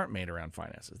decisions that aren't made around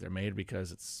finances. They're made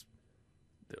because it's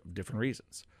different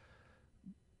reasons.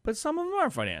 But some of them are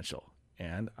financial.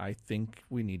 And I think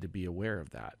we need to be aware of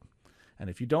that. And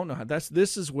if you don't know how,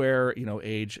 this is where,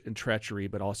 age and treachery,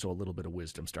 but also a little bit of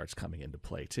wisdom starts coming into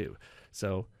play too.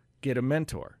 So get a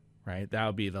mentor, right? That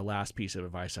would be the last piece of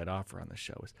advice I'd offer on this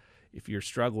show is if you're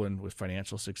struggling with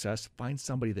financial success, find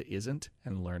somebody that isn't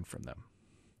and learn from them.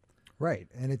 Right,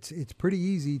 and it's pretty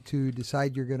easy to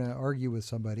decide you're going to argue with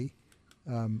somebody,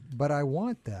 but I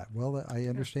want that. Well, I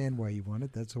understand why you want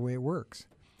it. That's the way it works.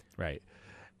 Right,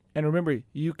 and remember,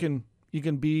 you can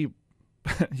be,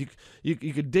 you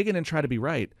could dig in and try to be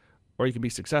right, or you can be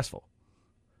successful.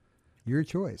 Your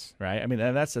choice. Right. I mean,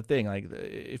 and that's the thing. Like,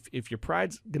 if your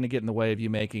pride's going to get in the way of you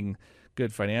making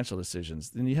good financial decisions,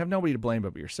 then you have nobody to blame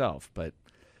but yourself. But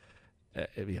there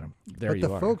but you the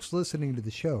are. Folks listening to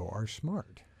the show are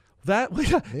smart.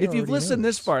 If you've listened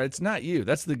this far, it's not you.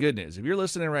 That's the good news. If you're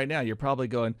listening right now, you're probably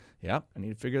going, "Yep, I need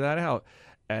to figure that out."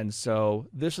 And so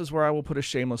this is where I will put a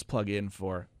shameless plug in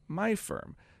for my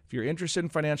firm, If you're interested in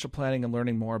financial planning and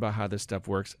learning more about how this stuff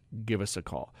works, give us a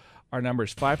call. Our number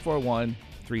is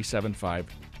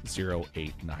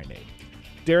 541-375-0898.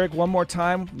 Derek, one more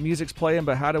time. Music's playing,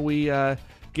 but how do we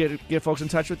get folks in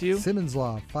touch with you? Simmons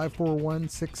Law,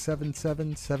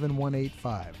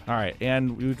 541-677-7185. All right,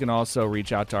 and we can also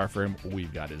reach out to our firm.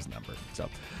 We've got his number.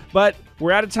 But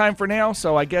we're out of time for now,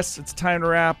 so I guess it's time to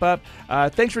wrap up.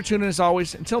 Thanks for tuning in as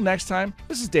always. Until next time,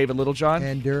 this is David Littlejohn.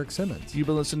 And Derek Simmons. You've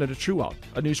been listening to True Wealth,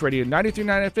 a News Radio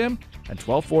 93.9 FM and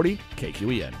 1240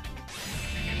 KQEN.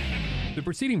 The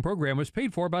preceding program was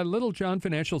paid for by Littlejohn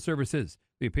Financial Services.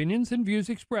 The opinions and views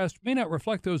expressed may not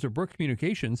reflect those of Brook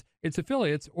Communications, its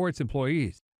affiliates, or its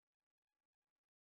employees.